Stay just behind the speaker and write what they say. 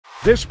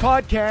This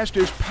podcast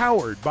is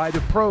powered by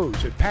the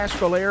pros at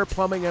Paschal Air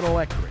Plumbing and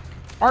Electric.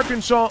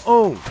 Arkansas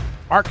owned,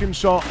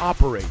 Arkansas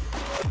operated.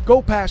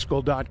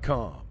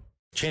 GoPaschal.com.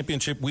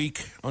 Championship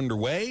week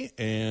underway,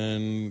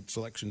 and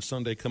Selection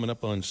Sunday coming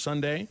up on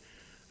Sunday.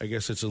 I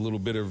guess it's a little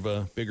bit of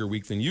a bigger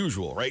week than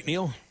usual, right,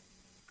 Neal?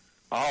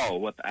 Oh,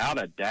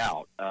 without a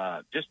doubt.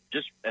 Just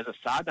as a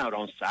side note,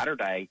 on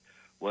Saturday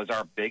was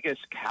our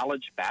biggest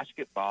college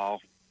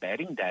basketball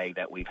betting day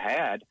that we've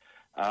had.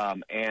 I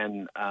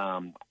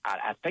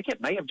think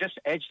it may have just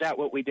edged out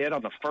what we did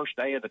on the first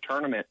day of the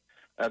tournament,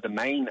 the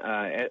main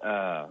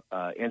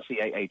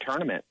NCAA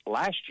tournament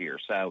last year.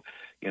 So,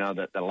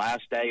 the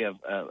last day of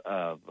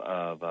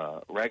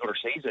regular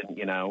season,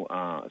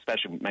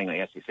 especially mainly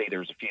SEC, there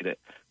was a few that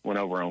went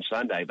over on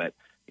Sunday. But,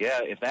 yeah,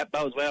 if that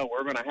bodes well,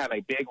 we're going to have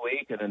a big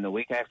week, and then the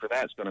week after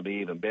that is going to be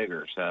even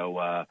bigger.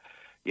 So,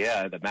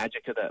 the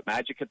magic of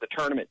the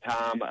tournament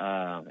time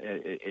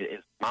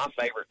is my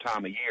favorite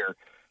time of year,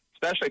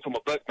 especially from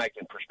a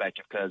bookmaking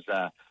perspective, because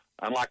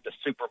unlike the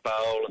Super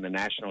Bowl and the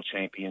national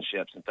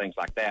championships and things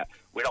like that,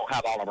 we don't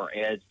have all of our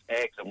eggs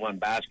in one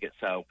basket,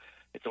 so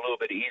it's a little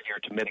bit easier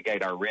to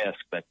mitigate our risk.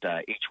 But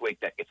each week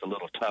that gets a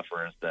little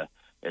tougher as the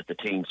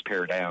teams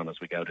pare down as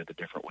we go to the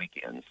different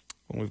weekends.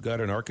 Well, we've got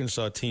an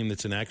Arkansas team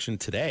that's in action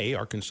today,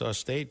 Arkansas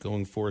State,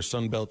 going for a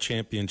Sun Belt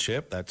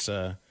championship. That's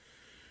got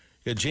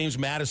James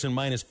Madison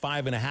minus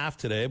 5.5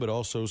 today, but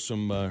also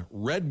some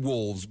Red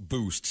Wolves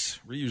boosts.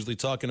 We're usually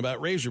talking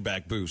about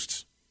Razorback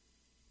boosts.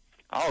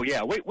 Oh,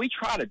 yeah. We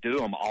try to do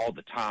them all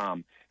the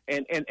time.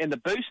 And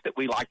the boost that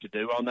we like to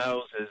do on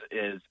those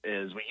is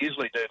we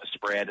usually do the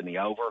spread and the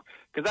over,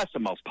 because that's the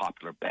most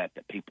popular bet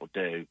that people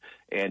do.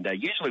 And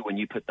usually when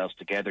you put those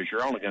together,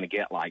 you're only going to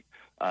get like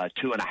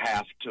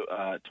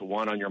 2.5 to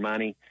 1 on your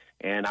money.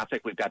 And I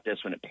think we've got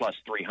this one at plus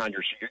 300,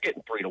 so you're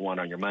getting 3 to 1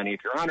 on your money.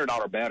 If you're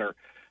 $100 better,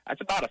 that's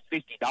about a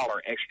 $50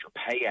 extra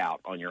payout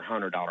on your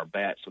 $100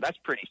 bet. So that's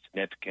pretty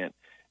significant.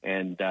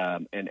 And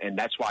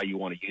that's why you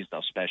want to use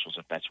those specials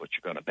if that's what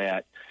you're going to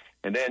bet.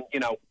 And then,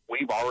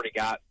 we've already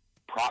got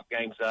prop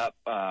games up,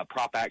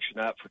 prop action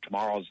up for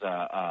tomorrow's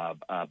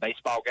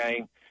baseball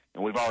game.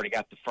 And we've already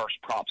got the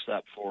first props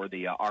up for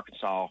the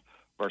Arkansas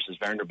versus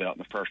Vanderbilt in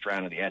the first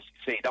round of the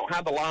SEC. Don't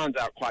have the lines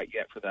out quite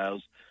yet for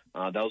those.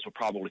 Those will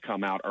probably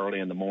come out early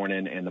in the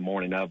morning and the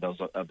morning of those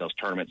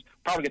tournaments.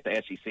 Probably get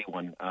the SEC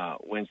one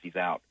Wednesdays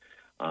out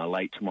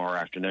late tomorrow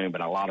afternoon.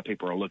 But a lot of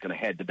people are looking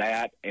ahead to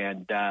that.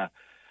 And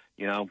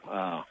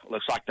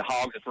looks like the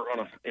Hogs, if they're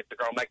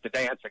gonna make the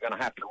dance, they're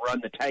gonna have to run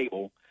the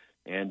table,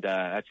 and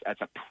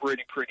that's a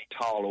pretty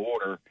tall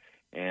order.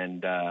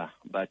 And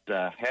but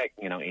heck,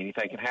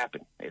 anything can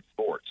happen. It's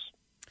sports.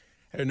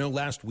 I know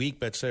last week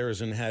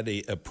BetSareacen's had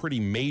a pretty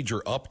major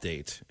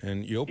update,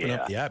 and you open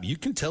up the app, you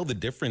can tell the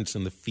difference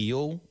in the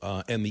feel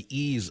and the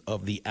ease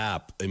of the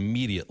app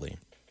immediately.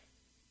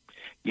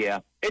 Yeah,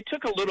 it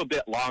took a little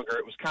bit longer.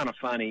 It was kind of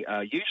funny.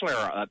 Usually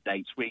our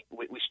updates, we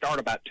start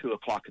about 2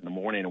 o'clock in the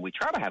morning, and we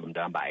try to have them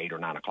done by 8 or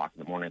 9 o'clock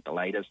in the morning at the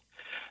latest.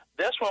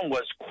 This one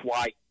was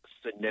quite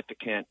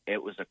significant.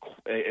 It was a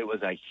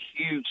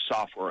huge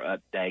software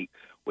update,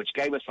 which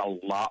gave us a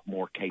lot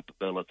more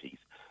capabilities.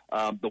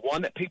 The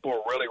one that people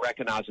are really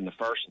recognizing the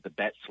first is the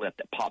bet slip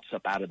that pops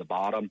up out of the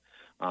bottom.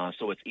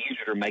 So it's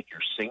easier to make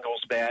your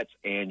singles bets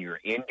and your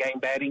in-game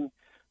betting.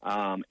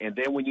 And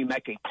then when you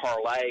make a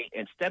parlay,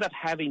 instead of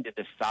having to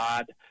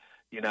decide,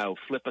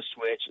 flip a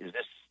switch, is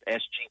this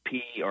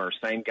SGP or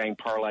same game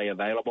parlay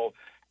available?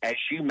 As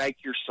you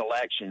make your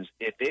selections,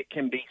 if it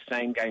can be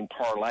same game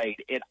parlayed,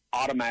 it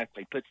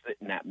automatically puts it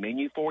in that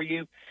menu for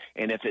you.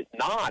 And if it's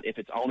not, if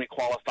it only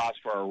qualifies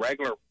for a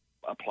regular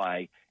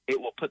play, it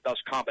will put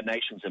those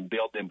combinations and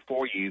build them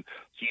for you,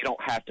 so you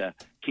don't have to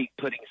keep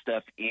putting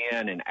stuff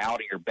in and out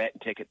of your betting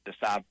ticket to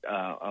decide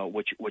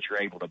what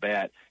you're able to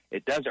bet.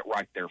 It does it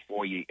right there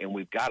for you, and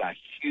we've got a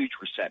huge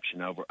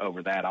reception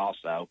over that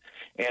also.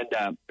 And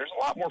there's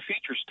a lot more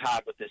features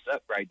tied with this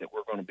upgrade that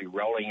we're going to be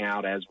rolling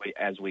out as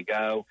we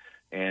go.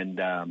 And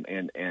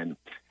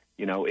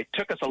it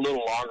took us a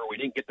little longer. We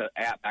didn't get the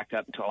app back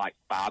up until like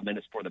 5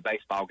 minutes before the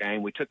baseball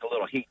game. We took a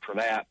little heat for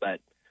that,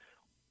 but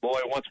boy,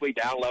 once we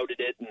downloaded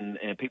it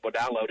and people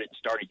downloaded it and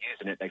started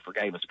using it, they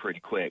forgave us pretty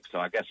quick. So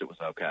I guess it was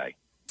okay.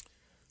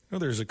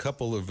 There's a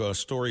couple of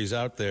stories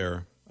out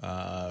there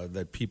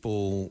that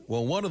people,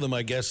 well, one of them,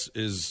 I guess,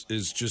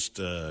 is just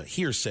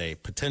hearsay,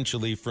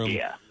 potentially from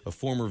a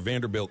former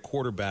Vanderbilt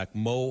quarterback,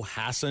 Mo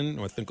Hassan,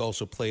 who I think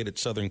also played at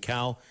Southern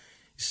Cal.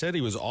 He said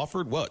he was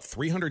offered,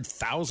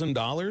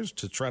 $300,000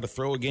 to try to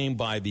throw a game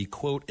by the,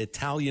 quote,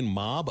 Italian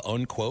mob,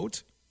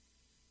 unquote?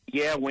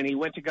 Yeah, when he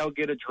went to go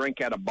get a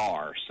drink at a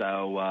bar.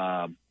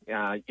 So,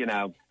 that's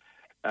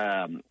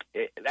an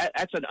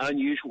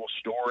unusual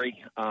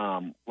story.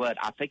 But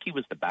I think he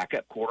was the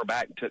backup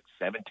quarterback and took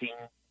 17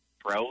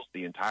 throws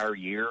the entire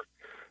year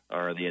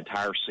or the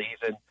entire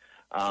season.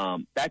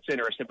 That's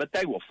interesting, but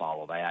they will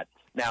follow that.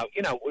 Now,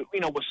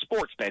 with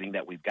sports betting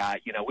that we've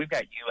got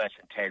U.S.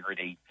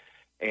 integrity,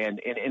 and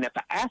if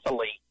the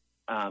athlete,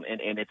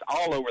 and it's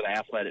all over the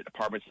athletic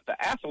departments, if the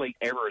athlete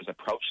ever has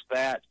approached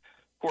that,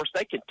 course,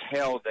 they can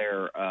tell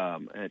their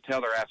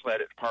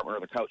athletic department or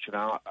the coach and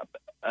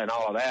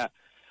all of that,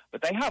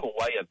 but they have a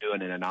way of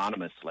doing it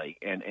anonymously.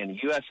 And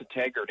U.S.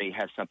 Integrity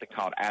has something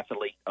called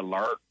Athlete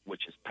Alert,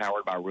 which is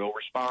powered by Real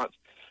Response.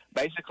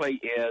 Basically,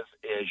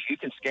 is you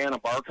can scan a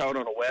barcode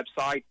on a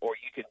website, or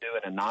you can do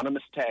an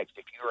anonymous text.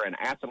 If you're an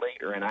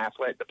athlete or an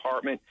athletic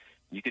department,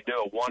 you can do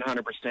a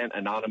 100%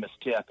 anonymous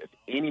tip if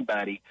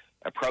anybody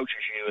approaches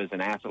you as an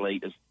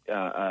athlete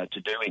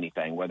to do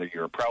anything, whether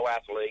you're a pro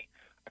athlete,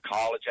 a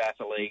college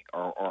athlete,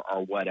 or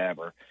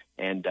whatever,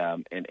 and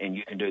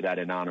you can do that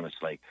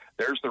anonymously.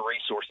 There's the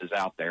resources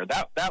out there.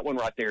 That one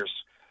right there is,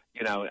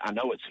 I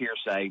know it's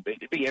hearsay, but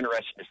it'd be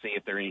interesting to see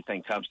if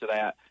anything comes to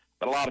that.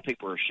 But a lot of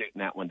people are shooting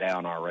that one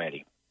down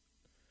already.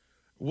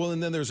 Well,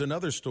 and then there's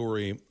another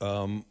story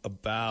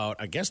about,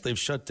 I guess they've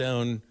shut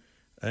down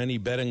any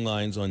betting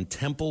lines on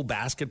Temple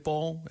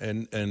basketball,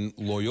 and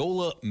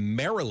Loyola,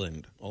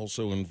 Maryland,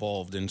 also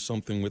involved in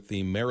something with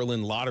the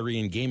Maryland Lottery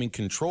and Gaming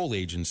Control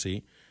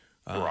Agency.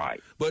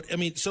 Right. But, I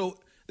mean, so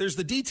there's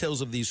the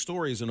details of these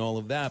stories and all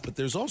of that, but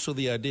there's also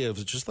the idea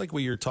of, just like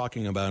what you're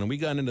talking about, and we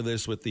got into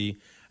this with the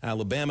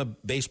Alabama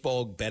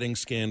baseball betting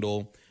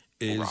scandal,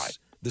 is right.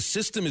 The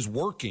system is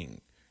working,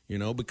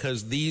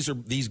 because these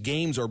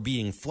games are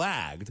being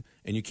flagged,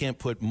 and you can't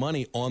put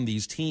money on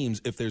these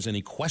teams if there's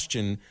any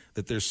question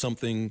that there's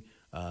something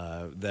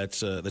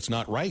that's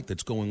not right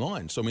that's going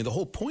on. So, I mean, the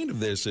whole point of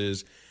this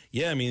is,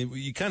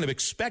 you kind of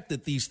expect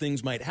that these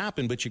things might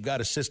happen, but you've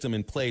got a system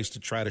in place to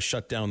try to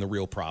shut down the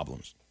real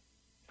problems.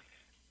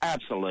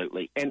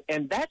 Absolutely. And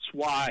that's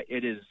why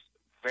it is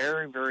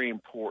very, very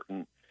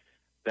important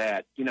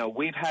that,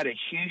 we've had a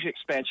huge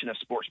expansion of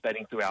sports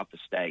betting throughout the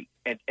state,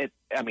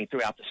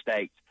 throughout the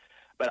states.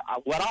 But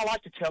what I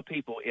like to tell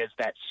people is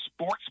that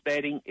sports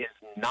betting is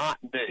not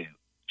new.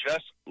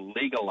 Just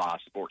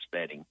legalized sports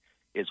betting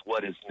is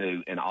what is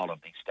new in all of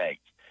these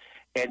states.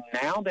 And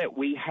now that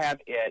we have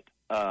it,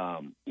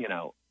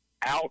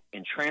 out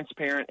and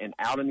transparent and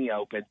out in the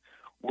open,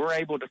 we're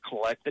able to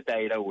collect the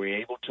data. We're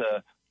able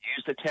to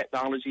use the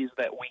technologies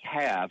that we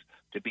have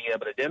to be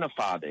able to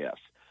identify this.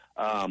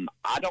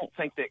 I don't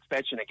think the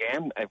expansion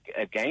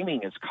of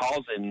gaming is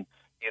causing,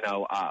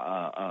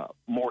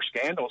 more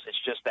scandals.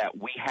 It's just that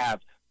we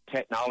have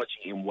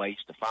technology and ways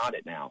to find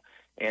it now.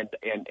 And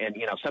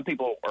some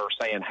people are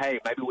saying, hey,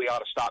 maybe we ought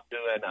to stop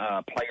doing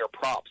player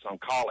props on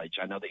college.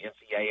 I know the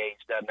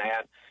NCAA's done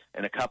that,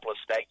 and a couple of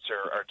states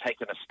are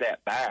taking a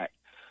step back.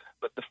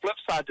 But the flip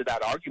side to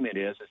that argument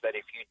is that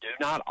if you do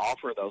not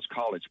offer those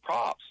college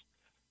props,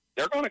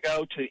 they're going to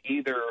go to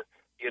either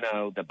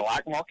the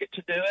black market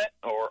to do it,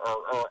 or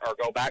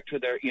go back to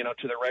their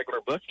to the regular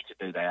bookie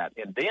to do that.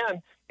 And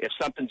then if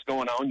something's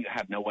going on, you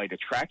have no way to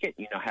track it.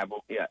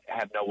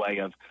 Have no way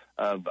of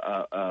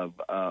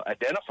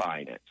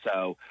identifying it.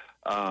 So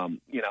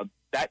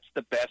that's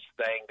the best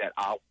thing that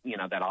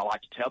I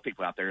like to tell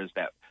people out there, is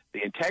that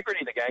the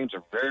integrity of the games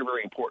are very,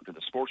 very important to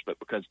the sports book,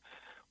 because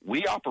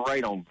we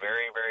operate on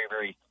very, very,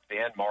 very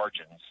thin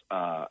margins,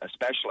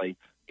 especially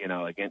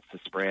against the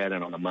spread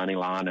and on the money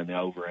line and the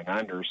over and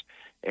unders.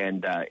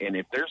 And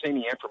if there's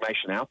any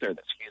information out there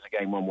that skews the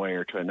game one way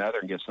or to another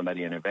and gives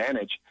somebody an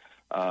advantage,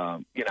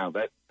 that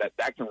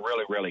can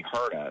really, really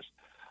hurt us.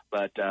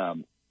 But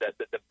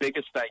the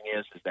biggest thing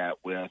is that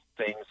with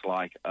things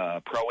like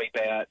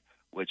ProEBet,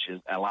 which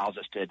allows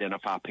us to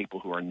identify people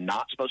who are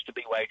not supposed to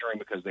be wagering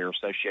because they're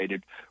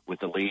associated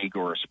with a league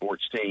or a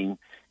sports team,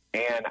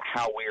 and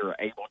how we are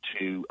able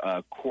to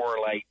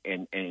correlate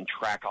and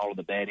track all of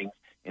the betting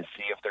and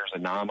see if there's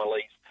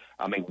anomalies.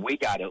 I mean, we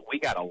got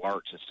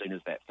alerts as soon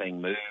as that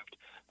thing moved,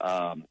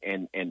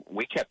 and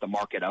we kept the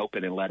market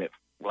open and let it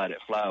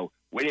flow.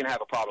 We didn't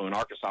have a problem in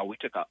Arkansas. We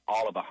took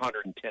all of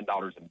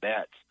 $110 in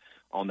bets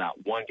on that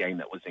one game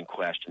that was in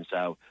question.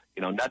 So,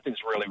 nothing's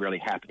really, really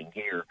happening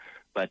here.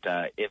 But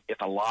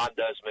if a line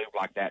does move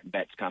like that and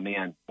bets come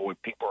in, boy,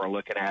 people are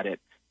looking at it,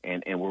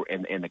 and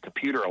the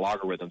computer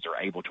algorithms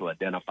are able to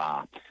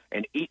identify.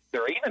 And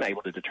they're even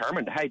able to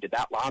determine, hey, did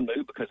that line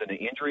move because an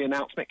injury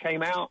announcement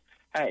came out?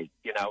 Hey,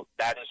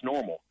 that is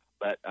normal.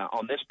 But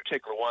on this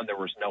particular one, there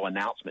was no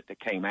announcement that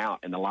came out,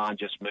 and the line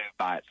just moved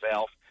by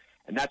itself,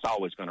 and that's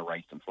always going to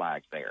raise some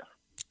flags there.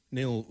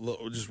 Neal,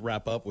 we'll just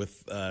wrap up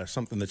with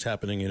something that's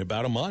happening in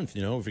about a month.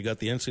 If you got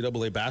the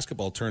NCAA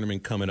basketball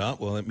tournament coming up,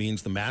 well, it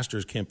means the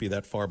Masters can't be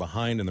that far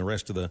behind in the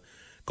rest of the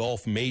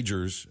golf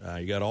majors.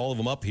 You got all of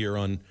them up here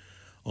on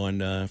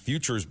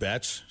futures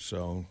bets.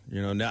 So,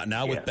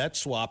 now with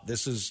BetSwap,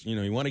 this is,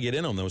 you want to get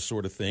in on those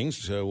sort of things.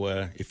 So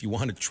if you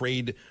want to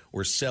trade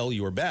or sell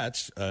your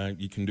bets,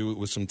 you can do it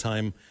with some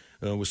time,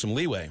 with some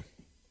leeway.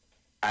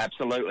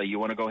 Absolutely. You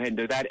want to go ahead and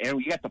do that. And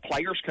you got the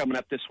Players coming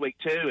up this week,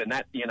 too. And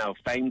that,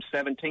 famed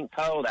 17th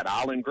hole, that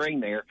Island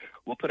Green there,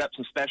 we'll put up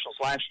some specials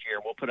last year,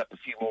 and we'll put up a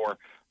few more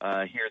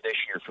here this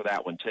year for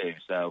that one, too.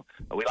 So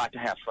we like to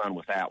have fun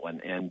with that one.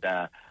 And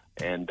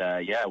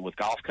with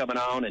golf coming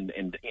on, and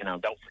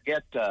don't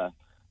forget, soccer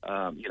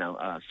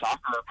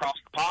across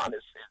the pond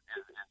is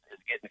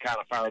getting kind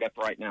of fired up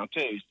right now,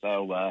 too.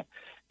 So,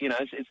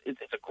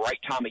 it's a great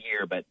time of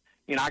year. But,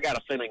 I got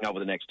a feeling over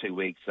the next 2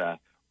 weeks,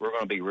 we're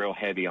going to be real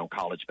heavy on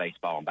college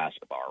baseball and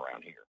basketball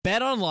around here.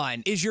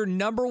 BetOnline is your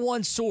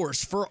 #1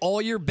 source for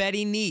all your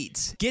betting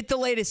needs. Get the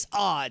latest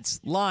odds,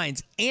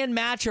 lines, and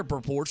matchup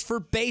reports for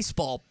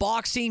baseball,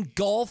 boxing,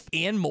 golf,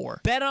 and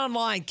more.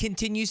 BetOnline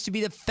continues to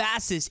be the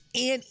fastest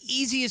and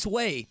easiest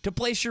way to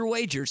place your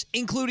wagers,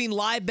 including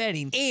live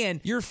betting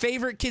and your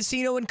favorite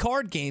casino and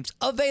card games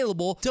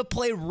available to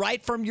play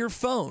right from your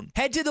phone.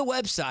 Head to the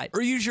website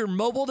or use your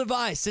mobile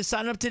device to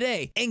sign up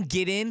today and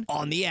get in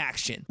on the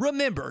action.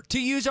 Remember to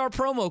use our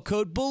promo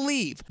code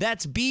BELIEVE,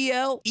 that's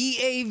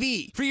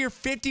BLEAV, for your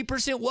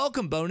 50%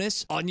 welcome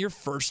bonus on your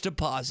first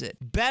deposit.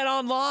 Bet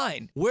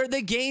online, where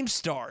the game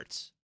starts.